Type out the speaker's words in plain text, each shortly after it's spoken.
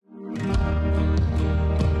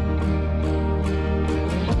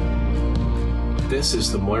This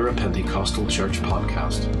is the Moira Pentecostal Church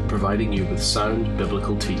podcast, providing you with sound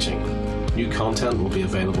biblical teaching. New content will be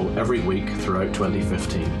available every week throughout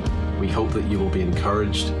 2015. We hope that you will be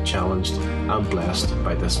encouraged, challenged, and blessed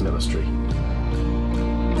by this ministry.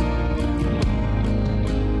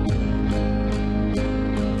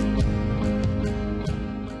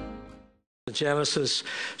 Genesis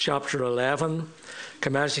chapter 11,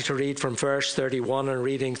 commencing to read from verse 31 and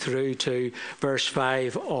reading through to verse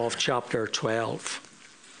 5 of chapter 12.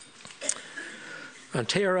 And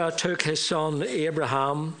Terah took his son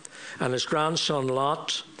Abraham and his grandson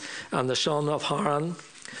Lot and the son of Haran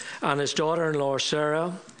and his daughter-in-law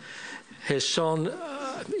Sarah, his son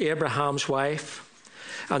Abraham's wife,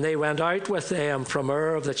 and they went out with them from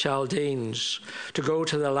Ur of the Chaldeans to go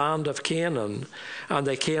to the land of Canaan, and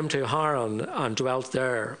they came to Haran and dwelt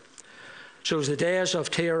there. So the days of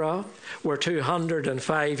Terah were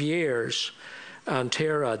 205 years, and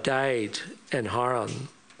Terah died in Haran.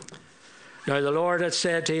 Now the Lord had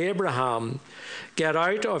said to Abraham, "Get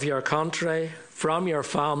out of your country, from your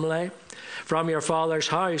family, from your father's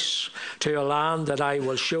house, to a land that I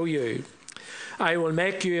will show you. I will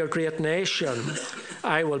make you a great nation.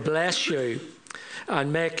 I will bless you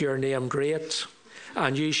and make your name great,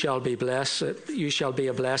 and you shall be blessed. You shall be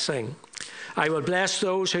a blessing. I will bless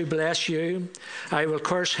those who bless you. I will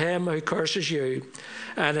curse him who curses you,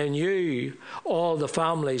 and in you all the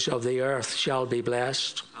families of the earth shall be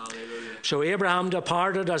blessed." Hallelujah. So Abraham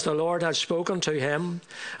departed as the Lord had spoken to him,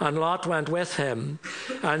 and Lot went with him.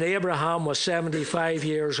 And Abraham was 75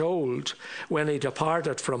 years old when he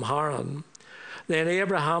departed from Haran. Then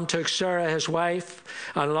Abraham took Sarah his wife,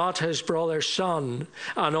 and Lot his brother's son,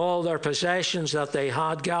 and all their possessions that they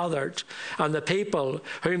had gathered, and the people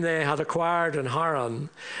whom they had acquired in Haran,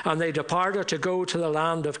 and they departed to go to the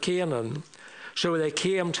land of Canaan. So they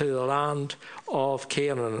came to the land of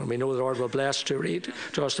Canaan. And we know the Lord will bless to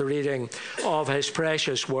us the reading of his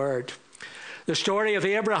precious word. The story of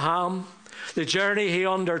Abraham, the journey he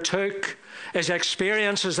undertook, his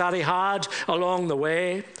experiences that he had along the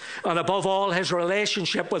way, and above all his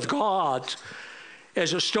relationship with God,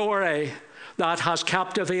 is a story that has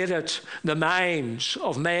captivated the minds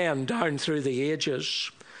of men down through the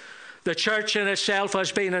ages. The church in itself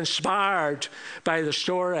has been inspired by the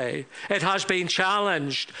story. It has been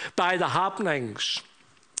challenged by the happenings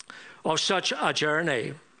of such a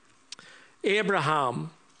journey. Abraham,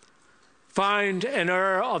 found in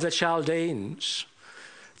Ur of the Chaldeans,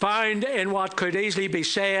 found in what could easily be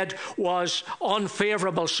said was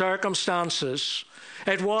unfavorable circumstances.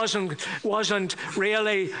 It wasn't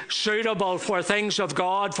really suitable for things of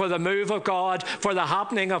God, for the move of God, for the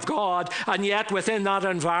happening of God, and yet within that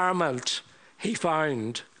environment, he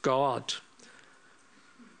found God.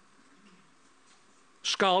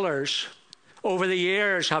 Scholars over the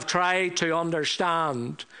years have tried to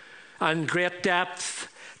understand in great depth,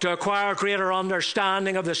 to acquire greater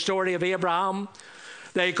understanding of the story of Abraham.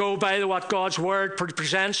 They go by what God's word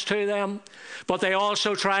presents to them, but they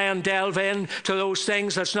also try and delve into those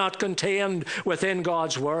things that's not contained within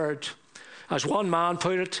God's word. As one man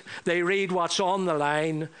put it, they read what's on the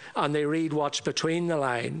line and they read what's between the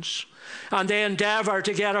lines. And they endeavor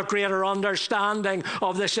to get a greater understanding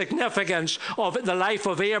of the significance of the life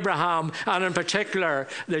of Abraham, and in particular,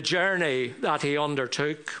 the journey that he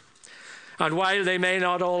undertook. And while they may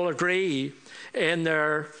not all agree in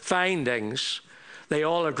their findings, they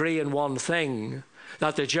all agree in one thing,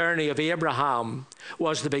 that the journey of Abraham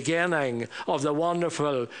was the beginning of the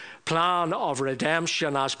wonderful plan of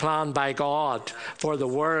redemption as planned by God for the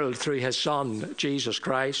world through his Son, Jesus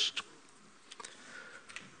Christ.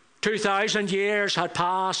 2,000 years had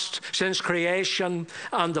passed since creation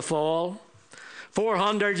and the fall.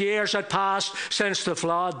 400 years had passed since the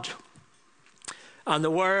flood. And the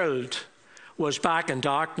world was back in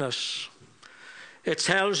darkness. It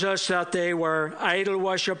tells us that they were idol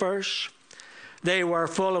worshippers. They were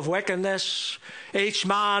full of wickedness. Each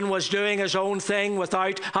man was doing his own thing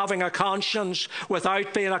without having a conscience,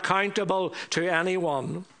 without being accountable to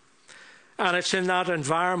anyone. And it's in that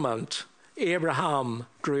environment Abraham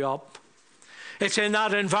grew up. It's in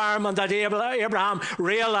that environment that Abraham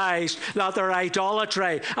realized that their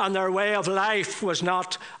idolatry and their way of life was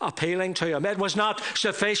not appealing to him. It was not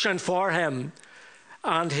sufficient for him.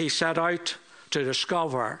 And he set out to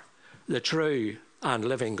discover the true and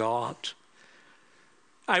living God.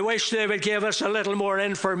 I wish they would give us a little more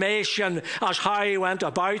information as how he went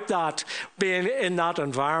about that, being in that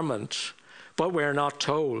environment. But we're not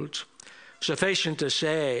told. Sufficient to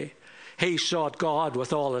say, he sought God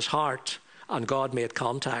with all his heart, and God made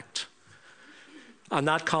contact. And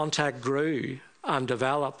that contact grew and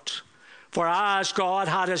developed. For as God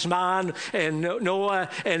had his man in Noah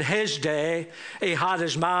in his day, he had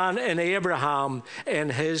his man in Abraham in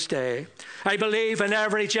his day. I believe in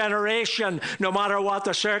every generation, no matter what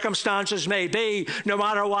the circumstances may be, no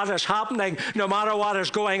matter what is happening, no matter what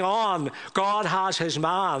is going on, God has his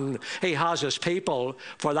man, he has his people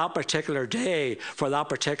for that particular day, for that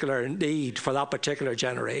particular need, for that particular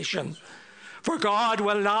generation. For God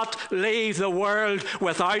will not leave the world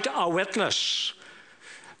without a witness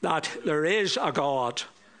that there is a God,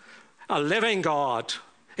 a living God.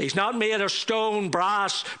 He's not made of stone,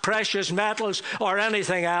 brass, precious metals, or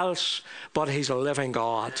anything else, but he's a living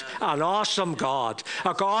God, an awesome God,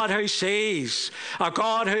 a God who sees, a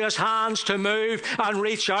God who has hands to move and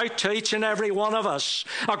reach out to each and every one of us,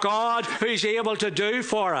 a God who's able to do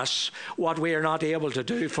for us what we are not able to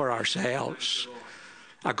do for ourselves,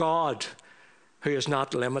 a God who is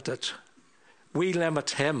not limited. We limit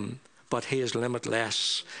him, but he is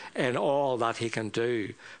limitless in all that he can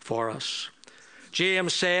do for us.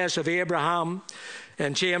 James says of Abraham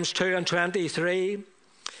in James 2:23,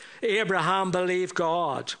 Abraham believed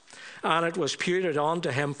God, and it was imputed unto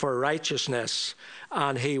him for righteousness,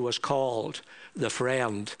 and he was called the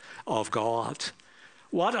friend of God.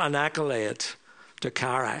 What an accolade to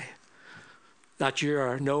carry, that you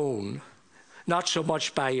are known, not so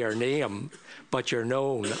much by your name, but you're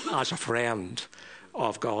known as a friend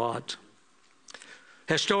of God.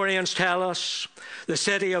 Historians tell us the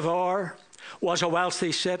city of Ur was a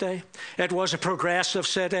wealthy city. It was a progressive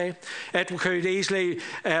city. It could easily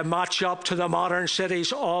match up to the modern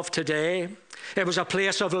cities of today. It was a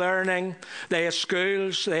place of learning. They had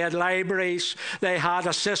schools, they had libraries, they had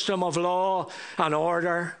a system of law and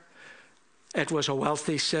order. It was a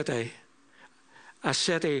wealthy city, a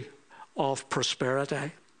city of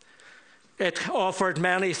prosperity. It offered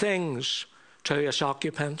many things to its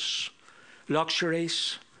occupants: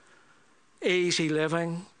 luxuries, easy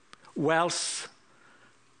living, wealth,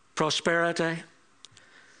 prosperity.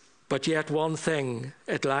 But yet one thing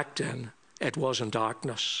it lacked in, it was in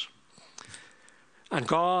darkness. And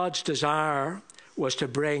God's desire was to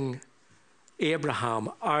bring Abraham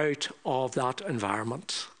out of that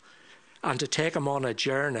environment and to take him on a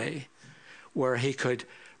journey where he could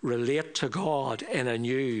relate to God in a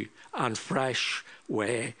new and fresh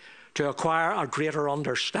way, to acquire a greater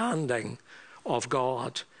understanding of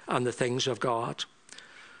God and the things of God.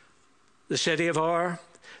 The city of Ur,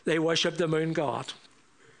 they worshipped the moon god.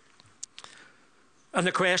 And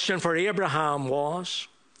the question for Abraham was,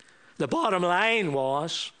 the bottom line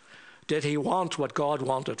was, did he want what God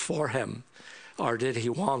wanted for him, or did he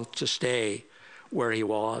want to stay where he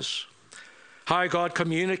was? How God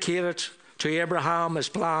communicated to Abraham his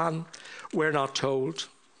plan, we're not told.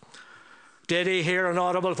 Did he hear an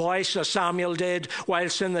audible voice, as Samuel did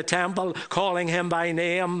whilst in the temple, calling him by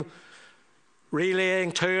name,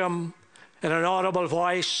 relaying to him in an audible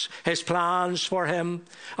voice his plans for him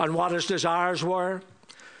and what his desires were?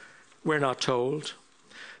 We're not told.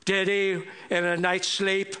 Did he, in a night's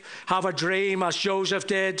sleep, have a dream, as Joseph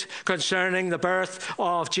did, concerning the birth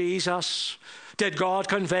of Jesus? Did God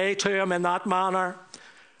convey to him in that manner?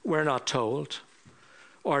 We're not told.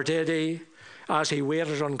 Or did he, as he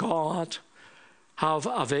waited on God, have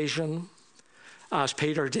a vision, as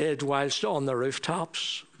Peter did whilst on the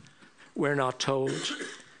rooftops? We're not told.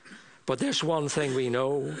 But this one thing we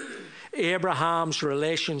know: Abraham's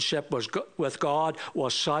relationship with God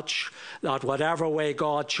was such that whatever way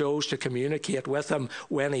God chose to communicate with him,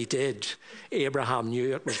 when he did, Abraham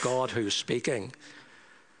knew it was God who was speaking.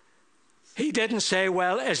 He didn't say,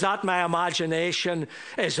 well, is that my imagination?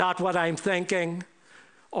 Is that what I'm thinking?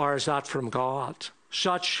 Or is that from God?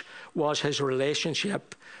 Such was his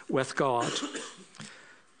relationship with God.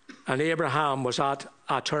 And Abraham was at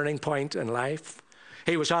a turning point in life.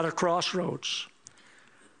 He was at a crossroads.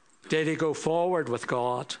 Did he go forward with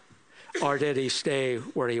God, or did he stay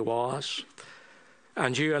where he was?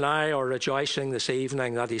 And you and I are rejoicing this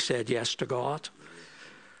evening that he said yes to God.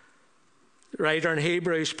 The writer in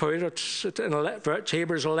Hebrews put it in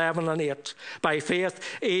Hebrews 11:8. By faith,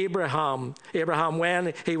 Abraham,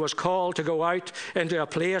 when he was called to go out into a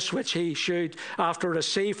place which he should, after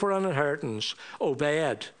receive for an inheritance,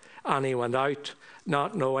 obeyed, and he went out,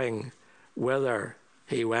 not knowing whither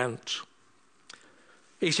he went.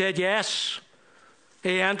 He said yes.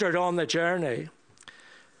 He entered on the journey.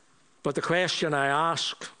 But the question I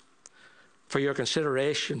ask for your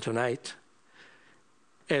consideration tonight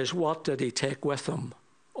is, what did he take with him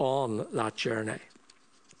on that journey?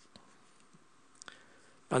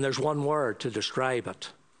 And there's one word to describe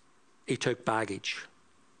it. He took baggage.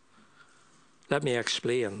 Let me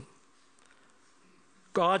explain.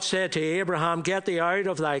 God said to Abraham, "Get thee out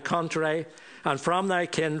of thy country and from thy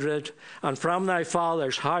kindred and from thy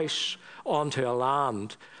father's house unto a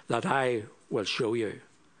land that I will show you."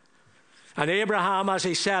 And Abraham, as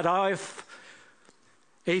he set out,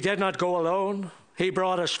 he did not go alone. He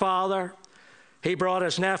brought his father. He brought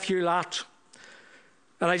his nephew Lot.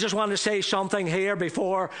 And I just want to say something here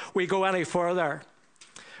before we go any further.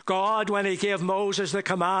 God, when he gave Moses the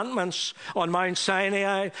commandments on Mount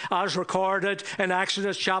Sinai, as recorded in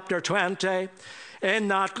Exodus chapter 20, in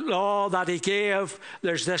that law that he gave,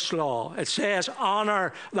 there's this law. It says,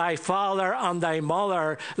 "Honour thy father and thy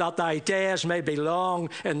mother, that thy days may be long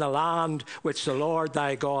in the land which the Lord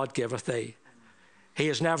thy God giveth thee." He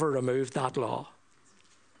has never removed that law.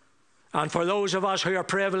 And for those of us who are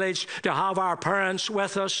privileged to have our parents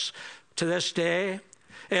with us to this day,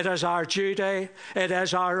 it is our duty, it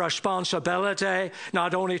is our responsibility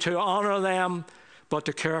not only to honour them, but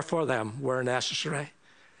to care for them where necessary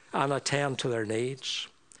and attend to their needs.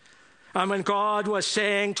 And when God was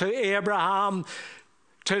saying to Abraham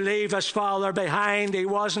to leave his father behind, he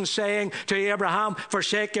wasn't saying to Abraham,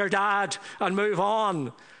 "Forsake your dad and move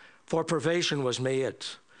on," for provision was made.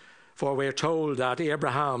 For we are told that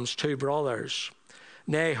Abraham's two brothers,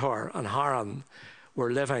 Nahor and Haran,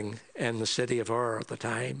 were living in the city of Ur at the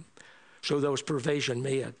time. So there was provision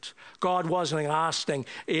made. God wasn't asking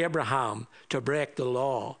Abraham to break the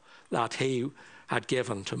law that he had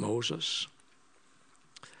given to Moses.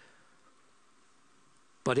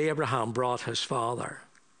 But Abraham brought his father.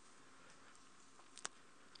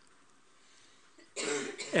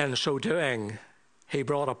 In so doing, he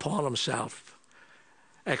brought upon himself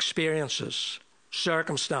experiences,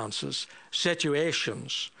 circumstances,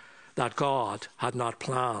 situations that God had not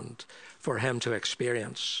planned for him to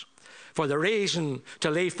experience. For the reason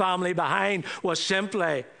to leave family behind was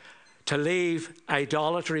simply to leave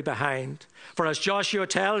idolatry behind. For as Joshua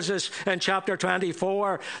tells us in chapter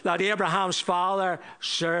 24, that Abraham's father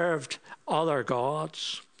served other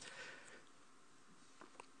gods.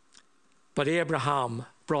 But Abraham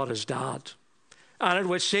brought his dad. And it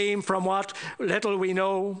would seem, from what little we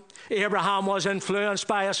know, Abraham was influenced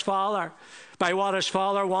by his father, by what his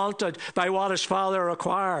father wanted, by what his father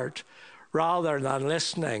required, rather than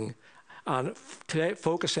listening and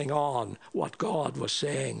focusing on what God was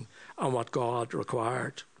saying and what God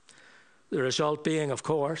required. The result being, of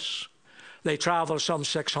course, they travelled some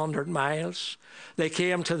 600 miles. They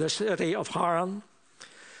came to the city of Haran.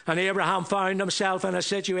 And Abraham found himself in a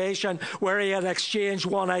situation where he had exchanged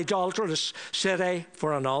one idolatrous city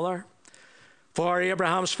for another. For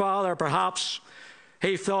Abraham's father, perhaps,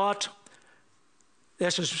 he thought,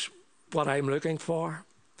 "This is what I'm looking for."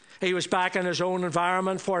 He was back in his own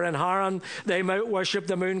environment, for in Haran they might worship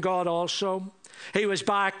the moon god also. He was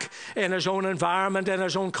back in his own environment, in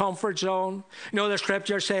his own comfort zone. You know, the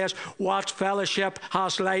scripture says, "What fellowship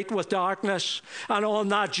has light with darkness?" And on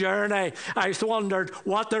that journey, I wondered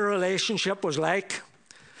what the relationship was like.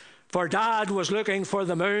 For Dad was looking for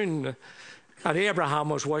the moon, and Abraham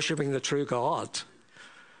was worshipping the true God.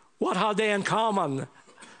 What had they in common?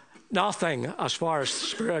 Nothing, as far as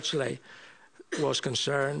spiritually was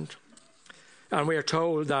concerned. And we are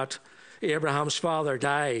told that Abraham's father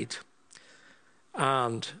died,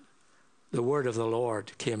 and the word of the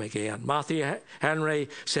Lord came again. Matthew Henry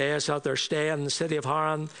says that their stay in the city of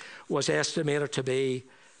Haran was estimated to be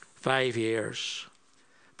 5 years.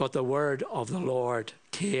 But the word of the Lord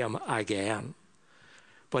came again.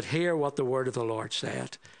 But hear what the word of the Lord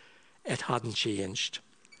said. It hadn't changed.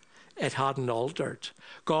 It hadn't altered.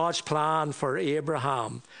 God's plan for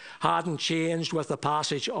Abraham hadn't changed with the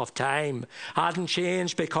passage of time, hadn't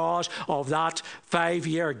changed because of that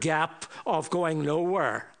 5-year gap of going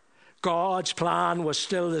nowhere. God's plan was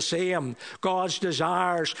still the same. God's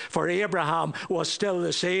desires for Abraham was still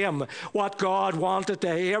the same. What God wanted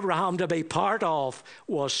Abraham to be part of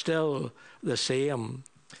was still the same.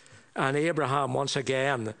 And Abraham, once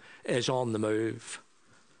again, is on the move.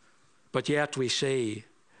 But yet we see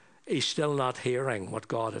he's still not hearing what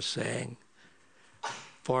God is saying.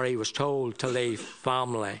 For he was told to leave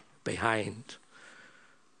family behind.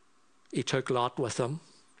 He took Lot with him.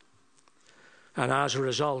 And as a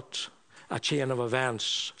result, a chain of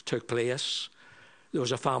events took place. There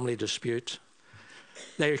was a family dispute.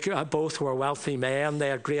 They both were wealthy men. They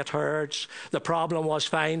had great herds. The problem was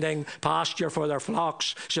finding pasture for their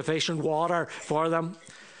flocks, sufficient water for them.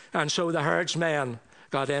 And so the herdsmen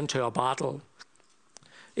got into a battle.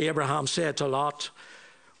 Abraham said to Lot,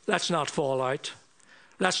 "Let's not fall out.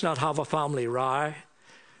 Let's not have a family row.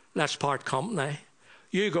 Let's part company.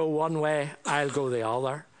 You go one way, I'll go the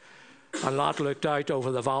other." And Lot looked out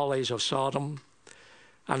over the valleys of Sodom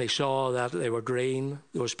and he saw that they were green.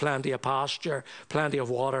 There was plenty of pasture, plenty of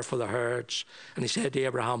water for the herds. And he said to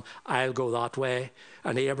Abraham, I'll go that way.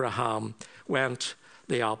 And Abraham went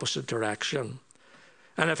the opposite direction.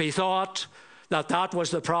 And if he thought that that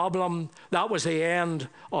was the problem, that was the end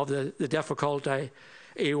of the difficulty,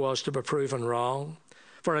 he was to be proven wrong.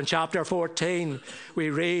 For in chapter 14, we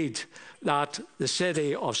read that the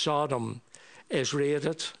city of Sodom is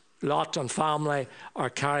raided. Lot and family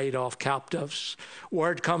are carried off captives.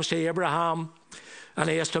 Word comes to Abraham, and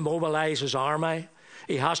he has to mobilize his army.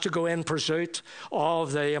 He has to go in pursuit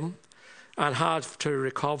of them and have to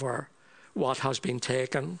recover what has been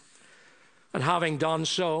taken. And having done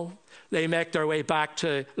so, they make their way back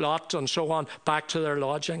to Lot and so on, back to their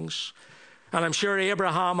lodgings. And I'm sure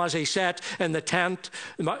Abraham, as he sat in the tent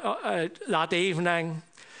that evening,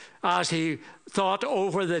 as he thought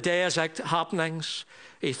over the day's happenings,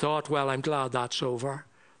 he thought, well, I'm glad that's over.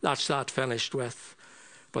 That's that finished with.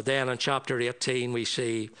 But then in chapter 18, we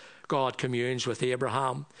see God communes with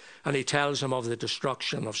Abraham, and he tells him of the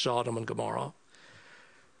destruction of Sodom and Gomorrah.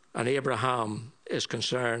 And Abraham is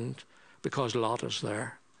concerned because Lot is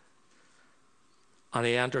there. And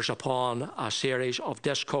he enters upon a series of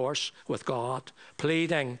discourse with God,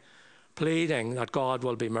 pleading that God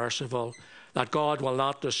will be merciful, that God will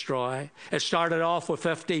not destroy. It started off with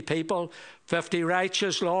 50 people, 50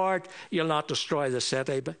 righteous, Lord, you'll not destroy the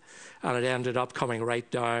city. And it ended up coming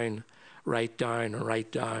right down,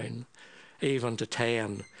 even to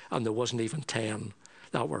 10. And there wasn't even 10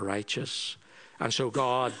 that were righteous. And so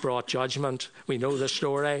God brought judgment. We know the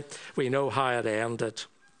story. We know how it ended.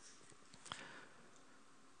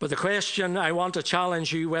 But the question I want to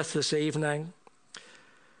challenge you with this evening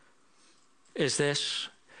is this.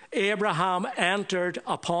 Abraham entered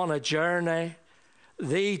upon a journey,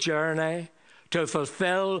 the journey, to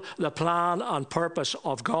fulfill the plan and purpose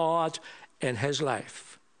of God in his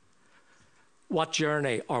life. What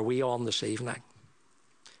journey are we on this evening?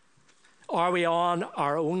 Are we on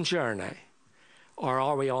our own journey, or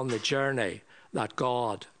are we on the journey that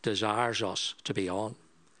God desires us to be on?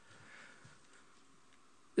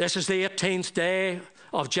 This is the 18th day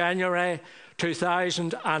of January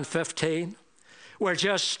 2015. We're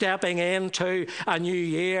just stepping into a new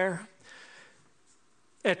year.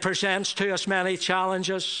 It presents to us many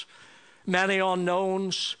challenges, many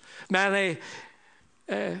unknowns, many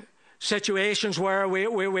situations where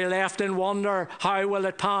we're left in wonder. How will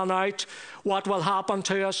it pan out? What will happen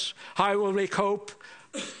to us? How will we cope?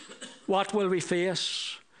 What will we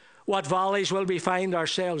face? What valleys will we find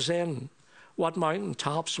ourselves in? What mountain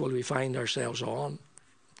tops will we find ourselves on?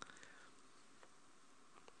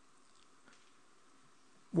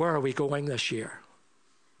 Where are we going this year?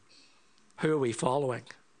 Who are we following?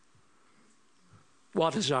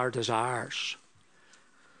 What is our desires?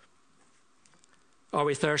 Are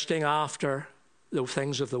we thirsting after the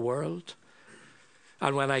things of the world?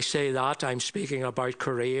 And when I say that, I'm speaking about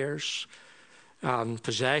careers and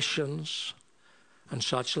possessions and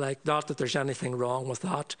such like. Not that there's anything wrong with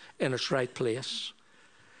that in its right place.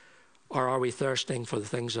 Or are we thirsting for the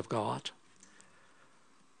things of God?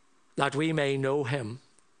 That we may know him,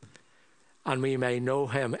 and we may know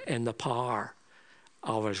him in the power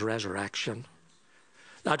of his resurrection.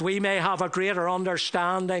 That we may have a greater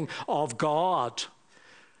understanding of God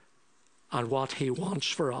and what he wants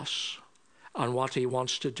for us and what he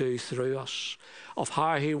wants to do through us, of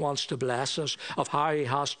how he wants to bless us, of how he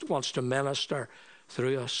wants to minister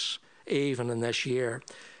through us, even in this year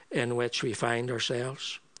in which we find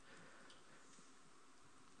ourselves.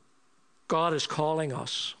 God is calling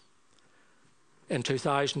us in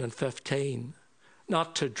 2015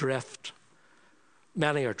 not to drift.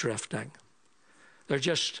 Many are drifting. They're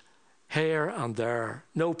just here and there.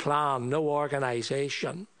 No plan, no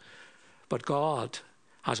organisation. But God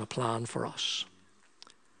has a plan for us.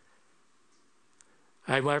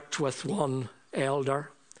 I worked with one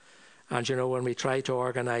elder, and you know, when we tried to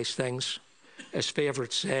organise things, his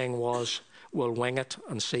favourite saying was, we'll wing it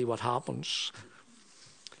and see what happens.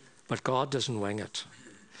 But God doesn't wing it.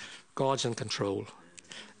 God's in control.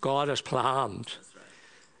 God has planned.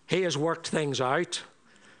 He has worked things out.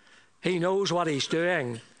 He knows what he's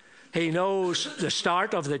doing. He knows the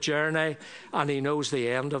start of the journey, and he knows the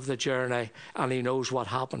end of the journey, and he knows what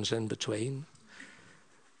happens in between.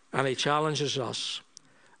 And he challenges us.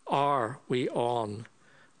 Are we on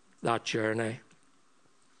that journey?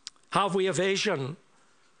 Have we a vision?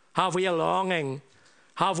 Have we a longing?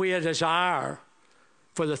 Have we a desire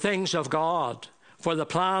for the things of God, for the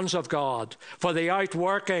plans of God, for the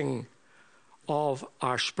outworking of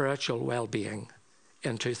our spiritual well-being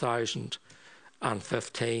in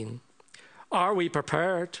 2015? Are we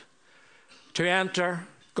prepared to enter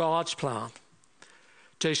God's plan,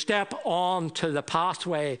 to step on to the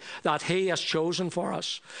pathway that he has chosen for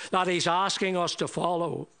us, that he's asking us to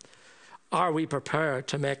follow, are we prepared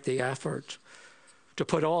to make the effort to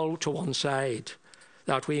put all to one side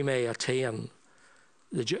that we may attain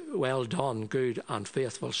the well done, good and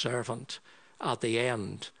faithful servant at the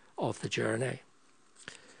end of the journey?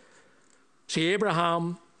 See,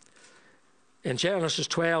 Abraham in Genesis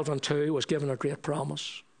 12:2 was given a great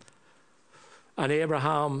promise. And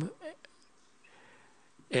Abraham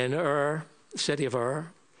in Ur, the city of Ur,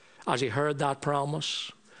 as he heard that promise,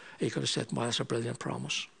 he could have said, well, that's a brilliant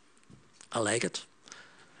promise. I like it.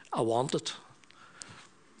 I want it.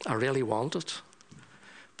 I really want it.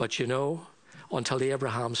 But you know, until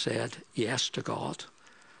Abraham said yes to God,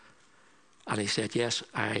 and he said, yes,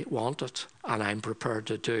 I want it, and I'm prepared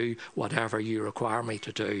to do whatever you require me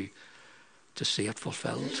to do to see it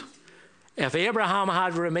fulfilled. If Abraham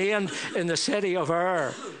had remained in the city of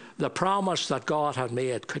Ur, the promise that God had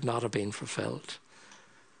made could not have been fulfilled.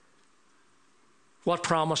 What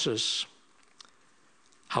promises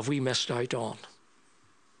have we missed out on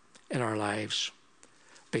in our lives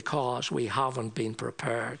because we haven't been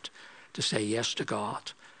prepared to say yes to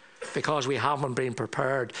God, because we haven't been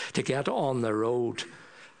prepared to get on the road,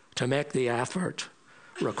 to make the effort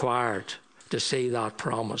required to see that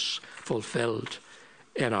promise fulfilled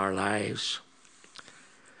in our lives?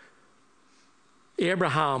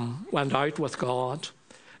 Abraham went out with God,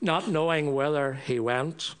 not knowing whither he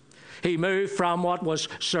went. He moved from what was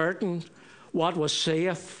certain, what was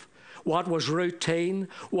safe, what was routine,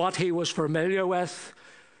 what he was familiar with,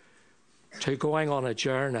 to going on a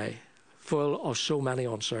journey full of so many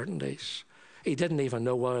uncertainties. He didn't even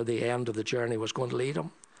know where the end of the journey was going to lead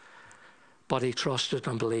him. But he trusted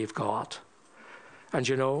and believed God. And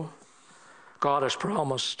you know, God has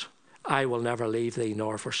promised, I will never leave thee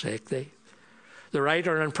nor forsake thee. The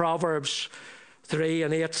writer in Proverbs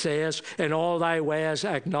 3:8 says, in all thy ways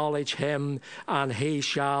acknowledge him, and he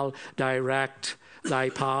shall direct thy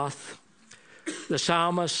path. The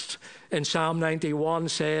psalmist in Psalm 91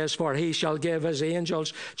 says, for he shall give his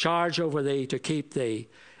angels charge over thee to keep thee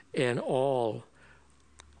in all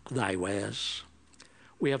thy ways.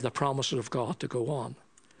 We have the promises of God to go on.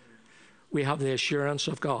 We have the assurance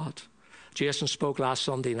of God. Jason spoke last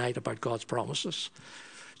Sunday night about God's promises.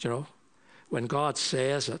 You know, when God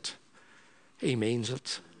says it, he means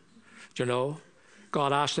it. You know,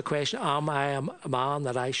 God asked the question, am I a man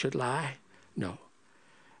that I should lie? No.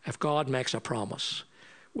 If God makes a promise,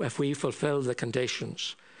 if we fulfill the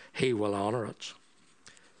conditions, he will honour it.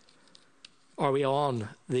 Are we on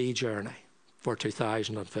the journey for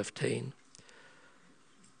 2015?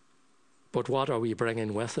 But what are we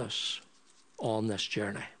bringing with us on this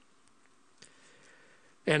journey?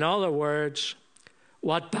 In other words,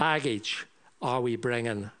 what baggage are we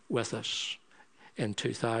bringing with us in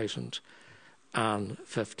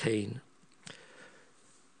 2015?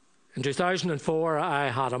 In 2004, I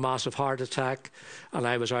had a massive heart attack and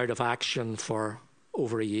I was out of action for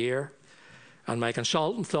over a year. And my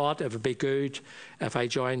consultant thought it would be good if I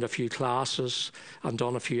joined a few classes and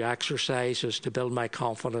done a few exercises to build my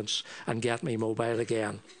confidence and get me mobile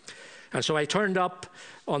again. And so I turned up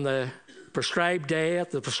on the prescribed day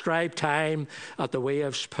at the prescribed time at the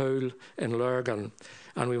Waves Pool in Lurgan,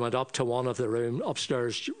 and we went up to one of the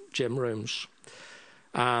upstairs gym rooms.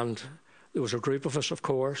 And there was a group of us, of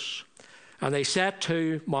course, and they set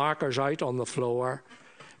 2 markers out on the floor,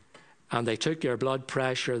 and they took your blood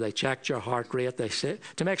pressure, they checked your heart rate, they said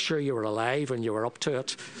to make sure you were alive and you were up to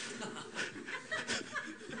it.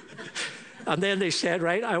 And then they said,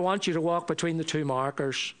 right, I want you to walk between the 2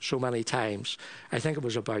 markers so many times. I think it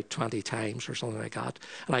was about 20 times or something like that.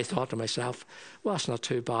 And I thought to myself, well, that's not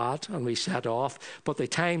too bad. And we set off, but they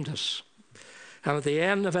timed us. And at the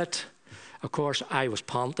end of it, of course, I was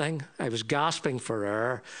panting. I was gasping for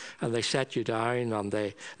air. And they set you down and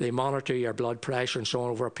they monitor your blood pressure and so on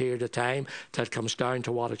over a period of time till it comes down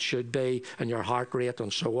to what it should be and your heart rate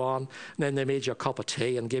and so on. And then they made you a cup of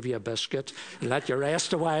tea and give you a biscuit and let you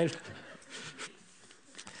rest a while.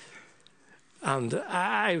 And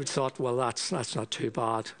I thought, well, that's not too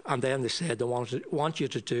bad. And then they said they want you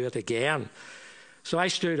to do it again. So I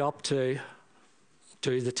stood up to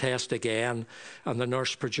do the test again, and the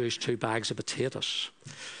nurse produced 2 bags of potatoes.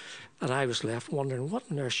 And I was left wondering what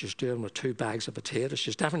nurse is doing with 2 bags of potatoes.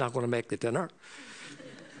 She's definitely not going to make the dinner.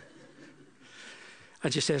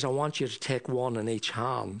 And she says, I want you to take 1 in each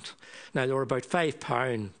hand. Now, there were about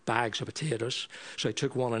 5-pound bags of potatoes, so I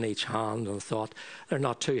took 1 in each hand and thought, they're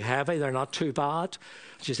not too heavy, they're not too bad.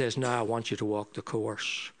 She says, no, I want you to walk the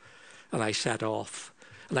course. And I set off.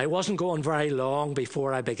 And I wasn't going very long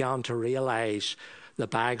before I began to realise The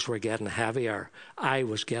bags were getting heavier. I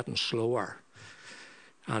was getting slower.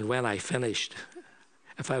 And when I finished,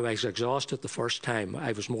 if I was exhausted the first time,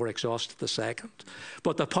 I was more exhausted the second.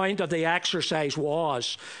 But the point of the exercise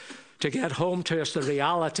was to get home to us the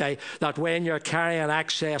reality that when you're carrying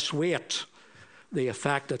excess weight, the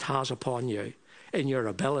effect it has upon you in your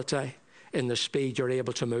ability, in the speed you're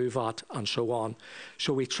able to move at, and so on.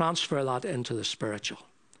 So we transfer that into the spiritual.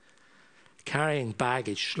 Carrying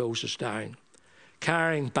baggage slows us down.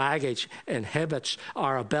 Carrying baggage inhibits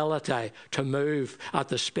our ability to move at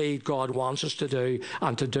the speed God wants us to do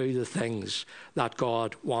and to do the things that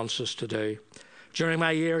God wants us to do. During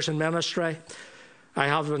my years in ministry, I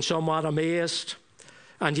have been somewhat amazed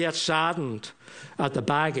and yet saddened at the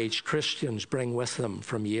baggage Christians bring with them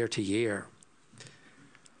from year to year.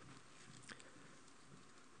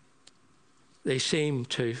 They seem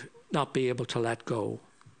to not be able to let go.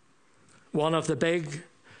 One of the big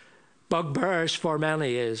bugbears for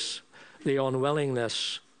many is the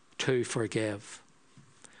unwillingness to forgive.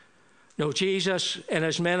 No, Jesus in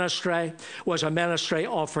his ministry was a ministry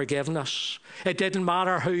of forgiveness. It didn't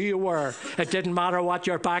matter who you were. It didn't matter what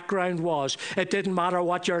your background was. It didn't matter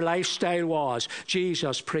what your lifestyle was.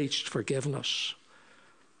 Jesus preached forgiveness.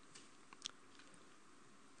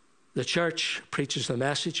 The church preaches the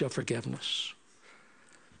message of forgiveness.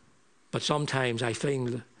 But sometimes I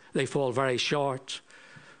think they fall very short,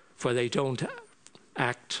 for they don't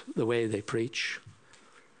act the way they preach.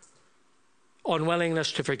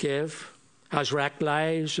 Unwillingness to forgive has wrecked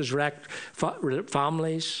lives, has wrecked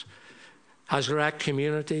families, has wrecked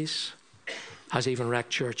communities, has even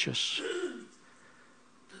wrecked churches.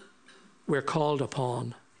 We're called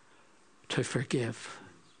upon to forgive.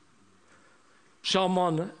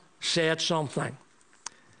 Someone said something.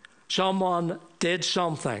 Someone did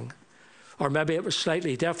something. Or maybe it was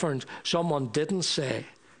slightly different. Someone didn't say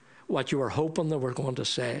what you were hoping they were going to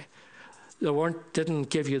say. They didn't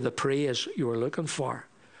give you the praise you were looking for.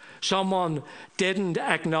 Someone didn't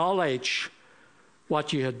acknowledge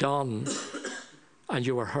what you had done, and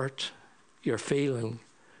you were hurt. Your feelings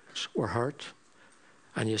were hurt.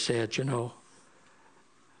 And you said, you know,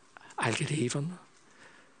 I'll get even.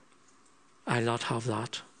 I'll not have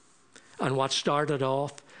that. And what started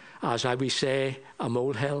off as, I would say, a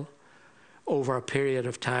molehill, over a period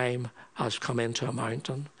of time has come into a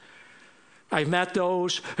mountain. I've met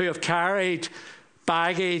those who have carried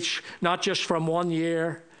baggage, not just from one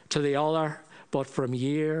year to the other, but from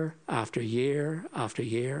year after year after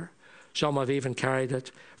year. Some have even carried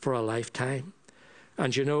it for a lifetime.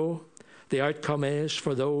 And you know, the outcome is,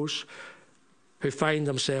 for those who find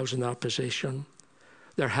themselves in that position,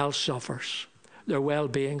 their health suffers, their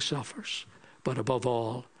well-being suffers, but above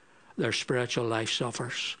all, their spiritual life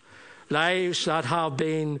suffers. Lives that have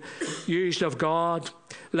been used of God,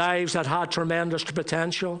 lives that had tremendous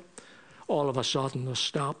potential, all of a sudden have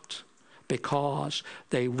stopped because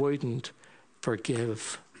they wouldn't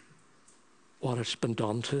forgive what has been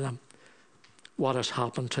done to them, what has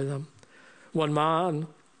happened to them. One man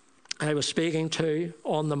I was speaking to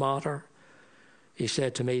on the matter, he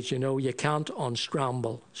said to me, you know, you can't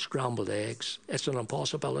unscramble scrambled eggs. It's an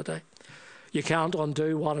impossibility. You can't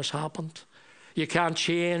undo what has happened. You can't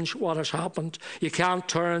change what has happened. You can't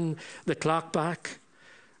turn the clock back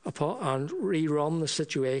and rerun the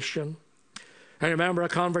situation. I remember a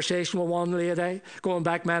conversation with one lady going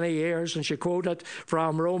back many years, and she quoted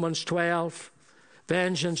from Romans 12,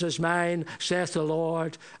 "Vengeance is mine, saith the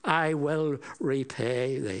Lord, I will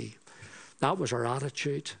repay thee." That was her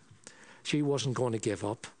attitude. She wasn't going to give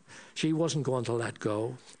up. She wasn't going to let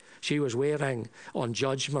go. She was waiting on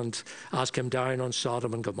judgment as came down on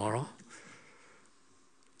Sodom and Gomorrah.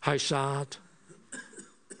 How sad.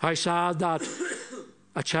 How sad that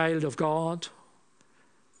a child of God,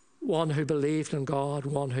 one who believed in God,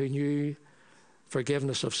 one who knew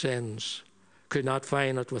forgiveness of sins, could not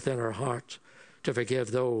find it within her heart to forgive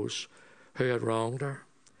those who had wronged her.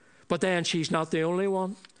 But then she's not the only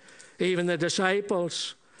one. Even the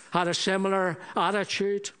disciples had a similar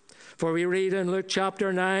attitude. For we read in Luke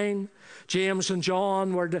chapter 9, James and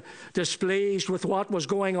John were displeased with what was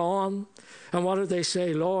going on. And what did they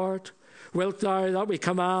say? "Lord, wilt thou that we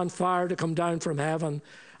command fire to come down from heaven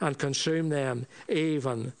and consume them,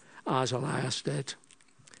 even as Elias did?"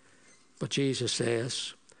 But Jesus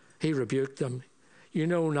says, he rebuked them, "You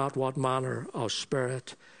know not what manner of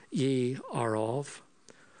spirit ye are of."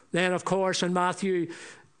 Then, of course, in Matthew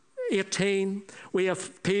 18, we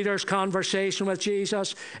have Peter's conversation with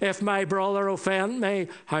Jesus. "If my brother offend me,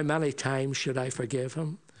 how many times should I forgive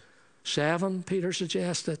him?" 7, Peter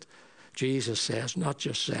suggested. Jesus says, not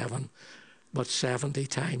just 7, but 70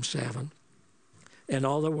 times 7. In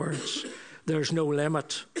other words, There's no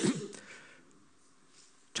limit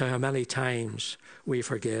to how many times we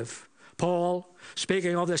forgive. Paul,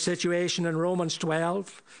 speaking of the situation in Romans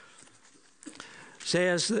 12,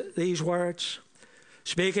 says these words,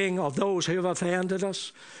 speaking of those who have offended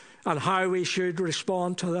us and how we should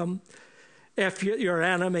respond to them. If your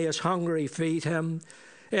enemy is hungry, feed him.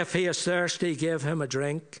 If he is thirsty, give him a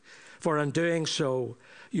drink. For in doing so,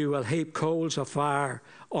 you will heap coals of fire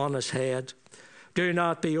on his head. Do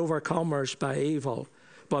not be overcomers by evil,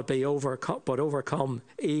 but overcome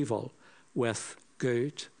evil with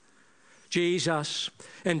good. Jesus,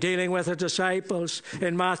 in dealing with the disciples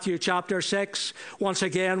in Matthew chapter 6, once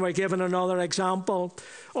again we're given another example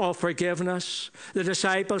of forgiveness. The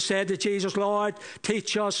disciples said to Jesus, Lord,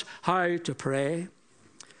 teach us how to pray.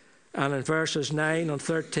 And in verses 9 and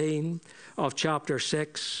 13 of chapter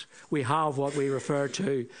 6, we have what we refer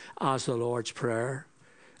to as the Lord's Prayer.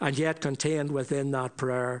 And yet contained within that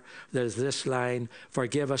prayer, there's this line,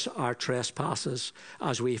 forgive us our trespasses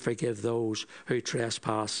as we forgive those who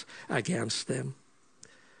trespass against them.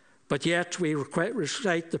 But yet we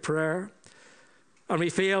recite the prayer, and we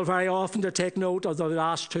fail very often to take note of the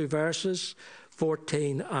last two verses,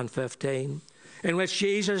 14 and 15, in which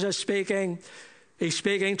Jesus is speaking. He's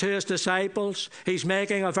speaking to his disciples. He's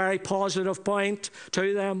making a very positive point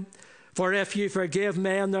to them. For if you forgive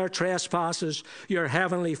men their trespasses, your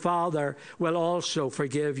heavenly Father will also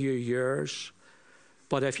forgive you yours.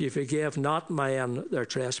 But if you forgive not men their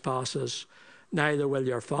trespasses, neither will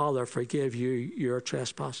your Father forgive you your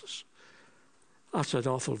trespasses. That's an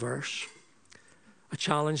awful verse, a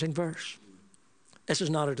challenging verse. This is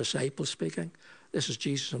not a disciple speaking. This is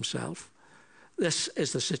Jesus himself. This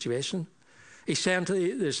is the situation. He's saying to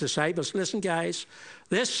his disciples, listen guys,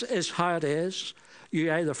 this is how it is. You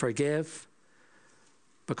either forgive,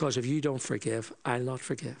 because if you don't forgive, I'll not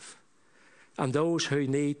forgive. And those who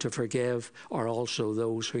need to forgive are also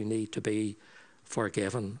those who need to be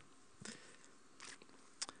forgiven.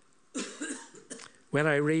 When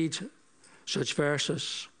I read such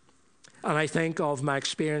verses, and I think of my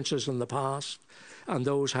experiences in the past and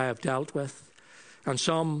those I have dealt with, and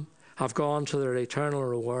some have gone to their eternal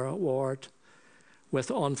reward with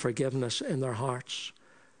unforgiveness in their hearts,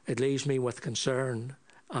 it leaves me with concern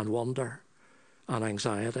and wonder and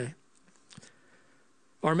anxiety.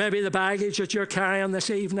 Or maybe the baggage that you're carrying this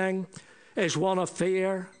evening is one of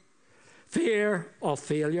fear of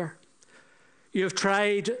failure. You've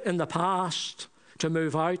tried in the past to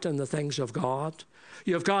move out in the things of God.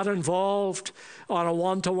 You've got involved on a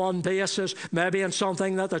one-to-one basis, maybe in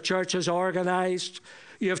something that the church has organised.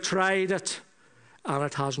 You've tried it and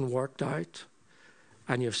it hasn't worked out.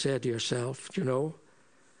 And you've said to yourself, you know,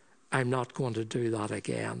 I'm not going to do that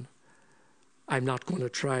again. I'm not going to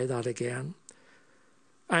try that again.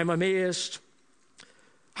 I'm amazed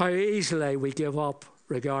how easily we give up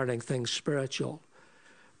regarding things spiritual,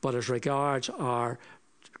 but as regards our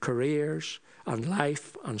careers and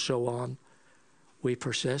life and so on, we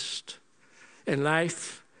persist. In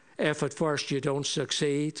life, if at first you don't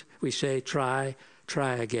succeed, we say try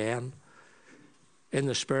again. In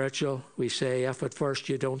the spiritual, we say if at first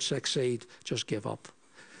you don't succeed, just give up.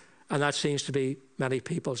 And that seems to be many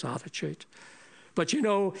people's attitude. But you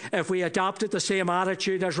know, if we adopted the same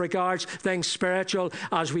attitude as regards things spiritual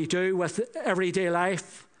as we do with everyday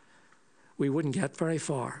life, we wouldn't get very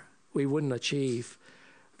far. We wouldn't achieve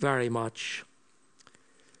very much.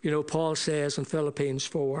 You know, Paul says in Philippians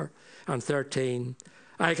 4 and 13,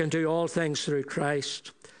 I can do all things through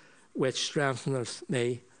Christ, which strengtheneth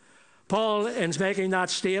me. Paul, in making that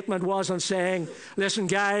statement, wasn't saying, listen,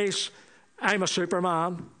 guys, I'm a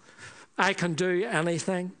Superman. I can do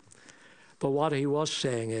anything. But what he was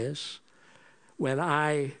saying is, when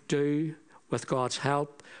I do, with God's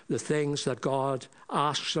help, the things that God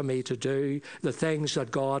asks of me to do, the things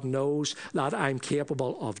that God knows that I'm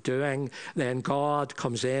capable of doing, then God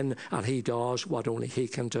comes in and he does what only he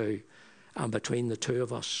can do. And between the two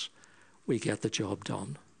of us, we get the job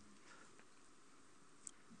done.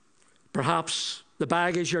 Perhaps the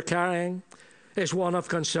baggage you're carrying is one of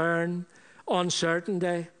concern,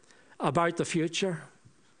 uncertainty about the future.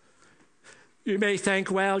 You may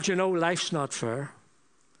think, well, you know, life's not fair.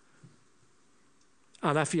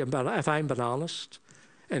 And if I'm being honest,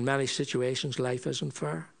 in many situations, life isn't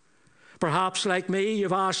fair. Perhaps, like me,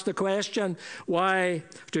 you've asked the question, why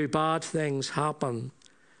do bad things happen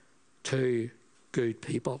to good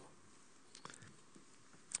people?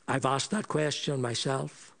 I've asked that question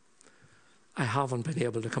myself. I haven't been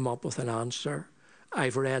able to come up with an answer.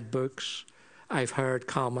 I've read books, I've heard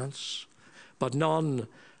comments, but none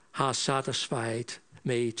has satisfied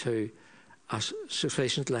me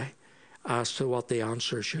sufficiently as to what the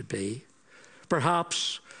answer should be.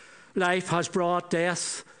 Perhaps life has brought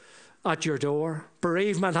death at your door.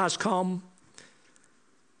 Bereavement has come.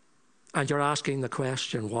 And you're asking the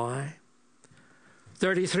question, why?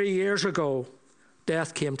 33 years ago,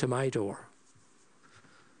 death came to my door.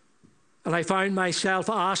 And I found myself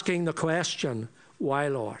asking the question, why,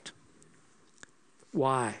 Lord?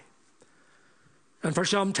 Why? And for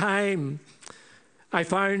some time, I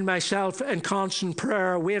found myself in constant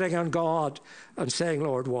prayer, waiting on God and saying,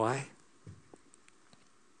 Lord, why?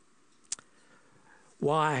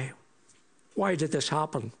 Why? Why did this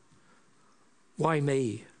happen? Why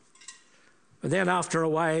me? And then after a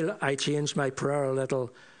while, I changed my prayer a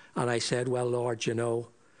little and I said, well, Lord, you know,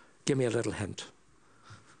 give me a little hint.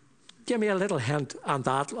 Give me a little hint and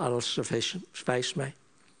that'll suffice me.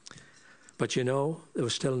 But you know, there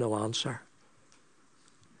was still no answer.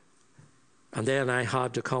 And then I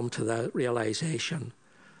had to come to the realization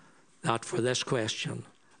that for this question,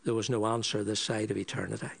 there was no answer this side of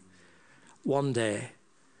eternity. One day,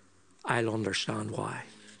 I'll understand why.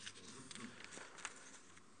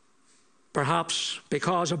 Perhaps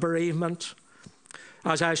because of bereavement,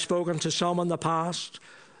 as I've spoken to some in the past,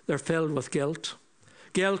 they're filled with guilt.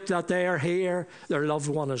 Guilt that they are here, their loved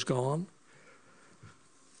one is gone.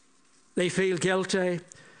 They feel guilty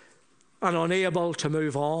and unable to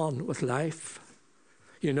move on with life.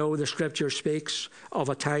 You know, the scripture speaks of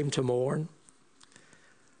a time to mourn,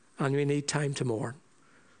 and we need time to mourn.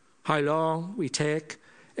 How long we take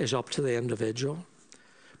is up to the individual.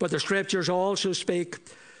 But the scriptures also speak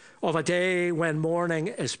of a day when mourning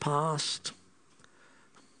is past.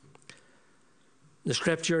 The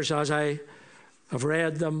scriptures, as I have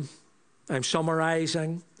read them, I'm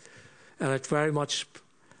summarising, and it very much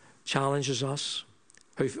challenges us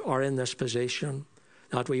who are in this position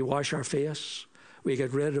that we wash our face, we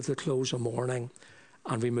get rid of the clothes of mourning,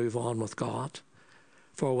 and we move on with God.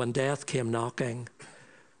 For when death came knocking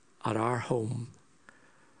at our home,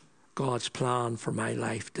 God's plan for my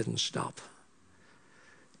life didn't stop.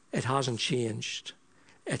 It hasn't changed.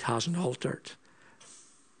 It hasn't altered.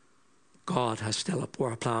 God has still a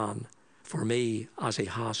plan for me as he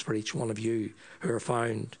has for each one of you who are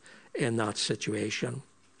found in that situation.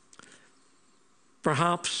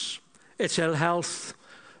 Perhaps it's ill health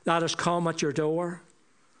that has come at your door.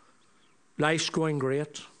 Life's going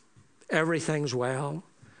great. Everything's well.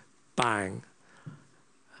 Bang.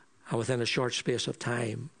 And within a short space of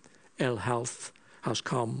time, ill health has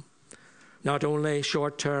come. Not only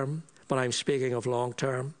short term, but I'm speaking of long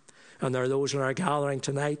term. And there are those in our gathering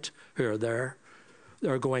tonight who are there.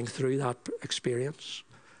 They're going through that experience.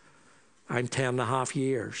 I'm 10.5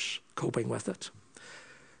 years coping with it.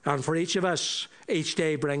 And for each of us, each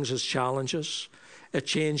day brings us challenges, a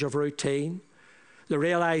change of routine, the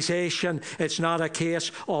realization it's not a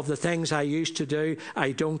case of the things I used to do,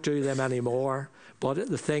 I don't do them anymore, but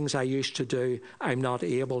the things I used to do, I'm not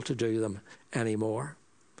able to do them anymore.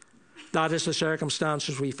 That is the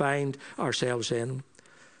circumstances we find ourselves in.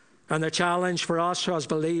 And the challenge for us as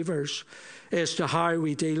believers is to how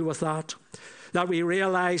we deal with that we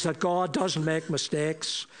realize that God doesn't make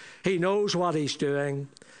mistakes. He knows what he's doing,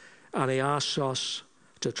 and he asks us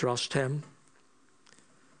to trust him.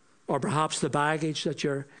 Or perhaps the baggage that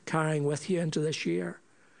you're carrying with you into this year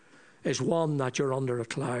is one that you're under a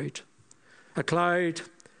cloud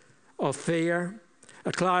of fear,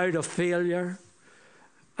 a cloud of failure,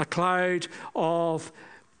 a cloud of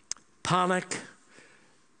panic.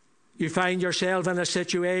 You find yourself in a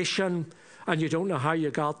situation and you don't know how you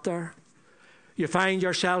got there. You find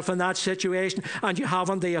yourself in that situation and you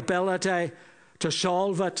haven't the ability to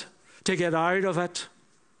solve it, to get out of it.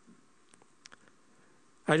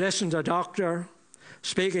 I listened to a doctor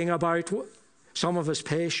speaking about some of his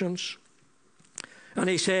patients, and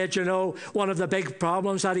he said, you know, one of the big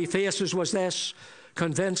problems that he faces was this: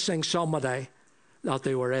 convincing somebody that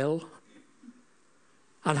they were ill.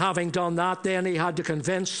 And having done that, then he had to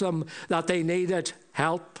convince them that they needed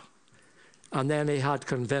help, and then he had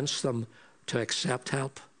convinced them to accept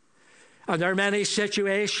help. And there are many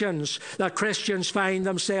situations that Christians find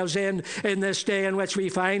themselves in this day in which we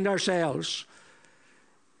find ourselves,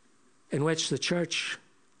 in which the church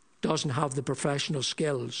doesn't have the professional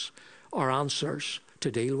skills or answers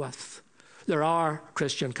to deal with. There are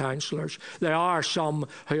Christian counsellors. There are some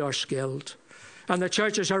who are skilled. And the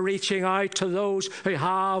churches are reaching out to those who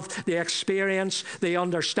have the experience, the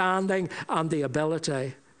understanding, and the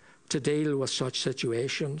ability to deal with such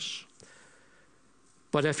situations.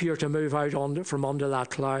 But if you're to move out from under that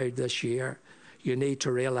cloud this year, you need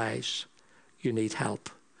to realise you need help.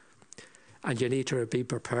 And you need to be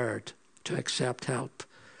prepared to accept help.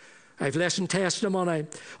 I've listened to testimony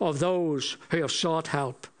of those who have sought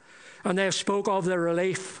help. And they spoke of the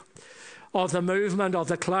relief, of the movement of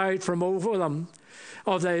the cloud from over them,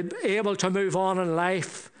 of the able to move on in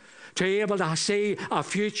life, to be able to see a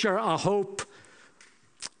future, a hope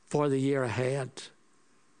for the year ahead.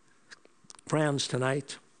 Friends,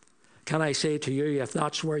 tonight, can I say to you, if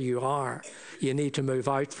that's where you are, you need to move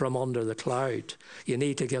out from under the cloud. You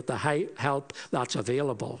need to get the help that's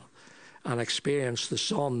available and experience the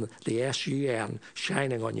sun, the S-U-N,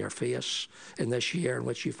 shining on your face in this year in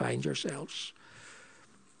which you find yourselves.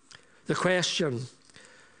 The question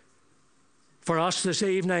for us this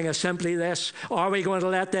evening is simply this: are we going to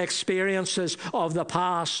let the experiences of the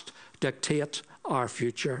past dictate our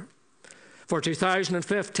future? For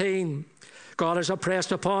 2015, God has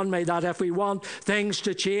impressed upon me that if we want things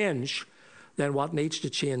to change, then what needs to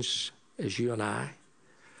change is you and I.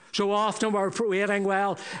 So often we're waiting,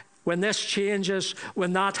 well, when this changes,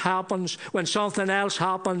 when that happens, when something else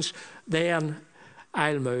happens, then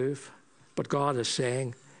I'll move. But God is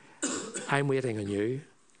saying, I'm waiting on you.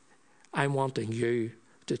 I'm wanting you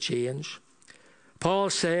to change.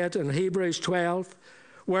 Paul said in Hebrews 12,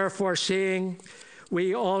 wherefore seeing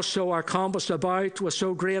we also are compassed about with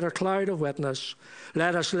so great a cloud of witness,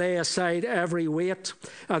 let us lay aside every weight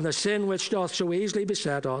and the sin which doth so easily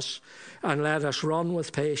beset us, and let us run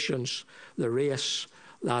with patience the race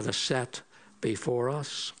that is set before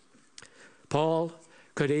us. Paul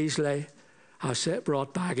could easily have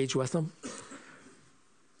brought baggage with him.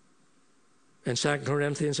 In 2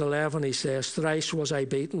 Corinthians 11, he says, thrice was I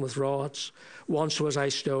beaten with rods, once was I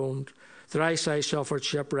stoned, thrice I suffered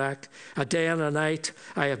shipwreck, a day and a night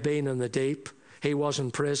I have been in the deep. He was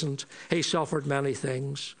imprisoned, he suffered many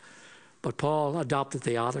things. But Paul adopted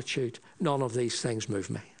the attitude, none of these things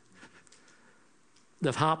move me.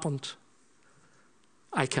 They've happened.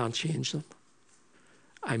 I can't change them.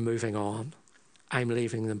 I'm moving on. I'm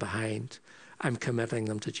leaving them behind. I'm committing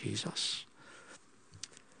them to Jesus.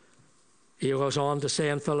 He goes on to say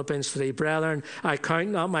in Philippians 3, brethren, I count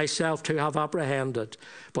not myself to have apprehended,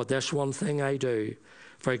 but this one thing I do,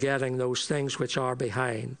 forgetting those things which are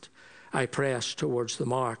behind, I press towards the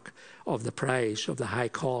mark of the prize of the high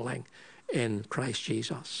calling in Christ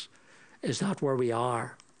Jesus. Is that where we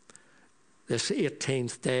are this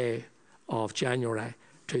 18th day of January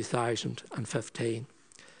 2015?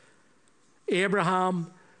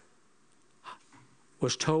 Abraham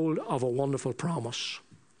was told of a wonderful promise.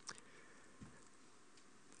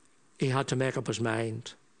 He had to make up his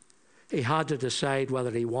mind. He had to decide whether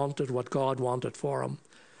he wanted what God wanted for him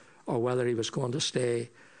or whether he was going to stay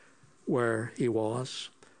where he was.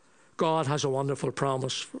 God has a wonderful plan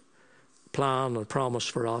and promise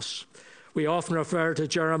for us. We often refer to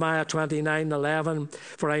Jeremiah 29:11,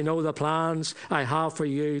 for I know the plans I have for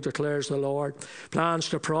you, declares the Lord, plans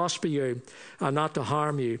to prosper you and not to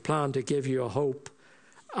harm you, plan to give you a hope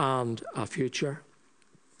and a future.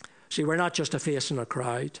 See, we're not just a face in a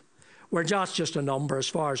crowd. We're not just a number as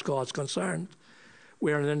far as God's concerned.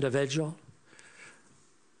 We're an individual.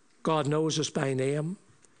 God knows us by name.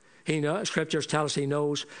 Scriptures tell us he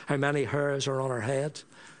knows how many hairs are on our head.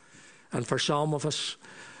 And for some of us,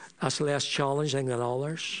 that's less challenging than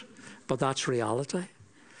others. But that's reality.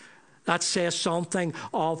 That says something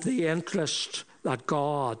of the interest that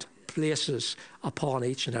God places upon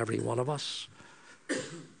each and every one of us.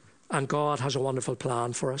 And God has a wonderful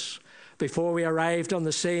plan for us. Before we arrived on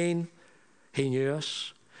the scene, he knew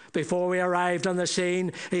us. Before we arrived on the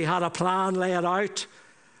scene, he had a plan laid out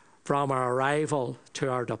from our arrival to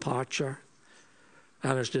our departure.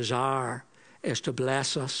 And his desire is to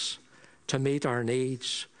bless us, to meet our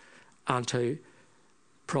needs, and to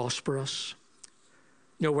prosper us.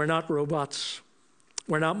 No, we're not robots.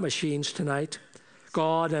 We're not machines tonight.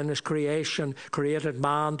 God in his creation created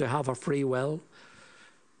man to have a free will.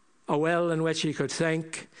 A will in which he could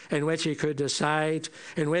think, in which he could decide,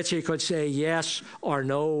 in which he could say yes or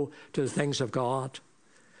no to the things of God.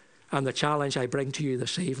 And the challenge I bring to you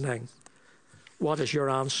this evening, what is your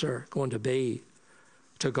answer going to be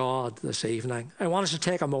to God this evening? I want us to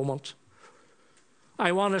take a moment.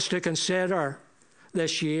 I want us to consider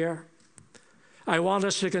this year. I want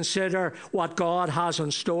us to consider what God has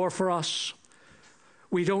in store for us.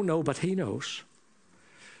 We don't know, but he knows.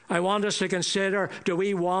 I want us to consider, do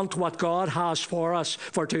we want what God has for us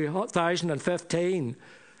for 2015?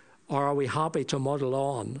 Or are we happy to muddle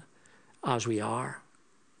on as we are?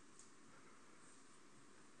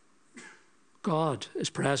 God is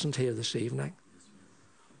present here this evening.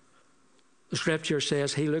 The scripture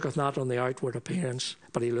says, he looketh not on the outward appearance,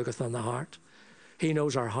 but he looketh on the heart. He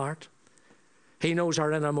knows our heart. He knows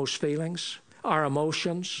our innermost feelings, our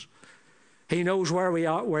emotions. He knows where we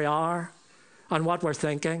are and what we're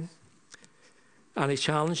thinking. And he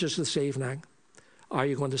challenges this evening, are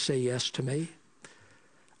you going to say yes to me?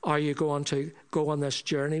 Are you going to go on this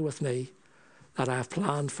journey with me that I have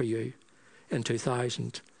planned for you in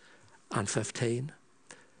 2015?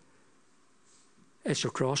 It's a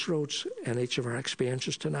crossroads in each of our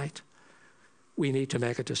experiences tonight. We need to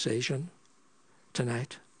make a decision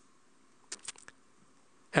tonight.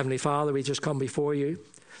 Heavenly Father, we just come before you,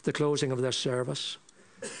 the closing of this service.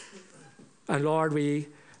 And Lord, we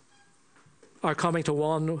are coming to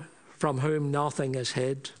one from whom nothing is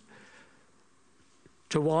hid,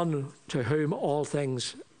 to one to whom all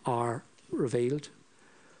things are revealed.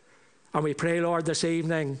 And we pray, Lord, this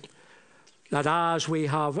evening that as we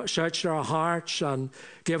have searched our hearts and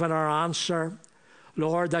given our answer,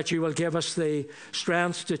 Lord, that you will give us the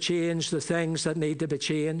strength to change the things that need to be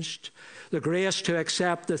changed, the grace to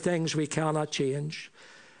accept the things we cannot change,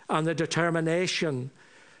 and the determination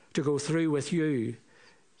to go through with you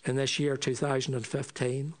in this year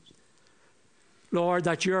 2015. Lord,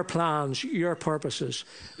 that your plans, your purposes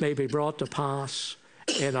may be brought to pass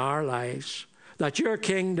in our lives, that your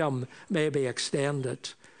kingdom may be extended,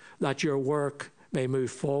 that your work may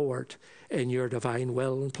move forward in your divine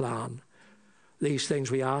will and plan. These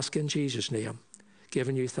things we ask in Jesus' name,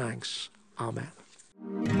 giving you thanks. Amen.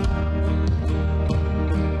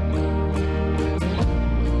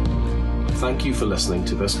 Thank you for listening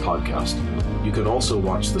to this podcast. You can also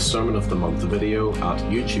watch the Sermon of the Month video at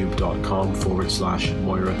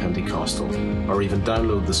youtube.com/Moira Pentecostal, or even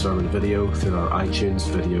download the sermon video through our iTunes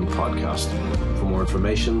video podcast. For more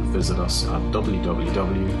information, visit us at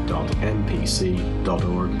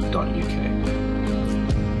www.mpc.org.uk.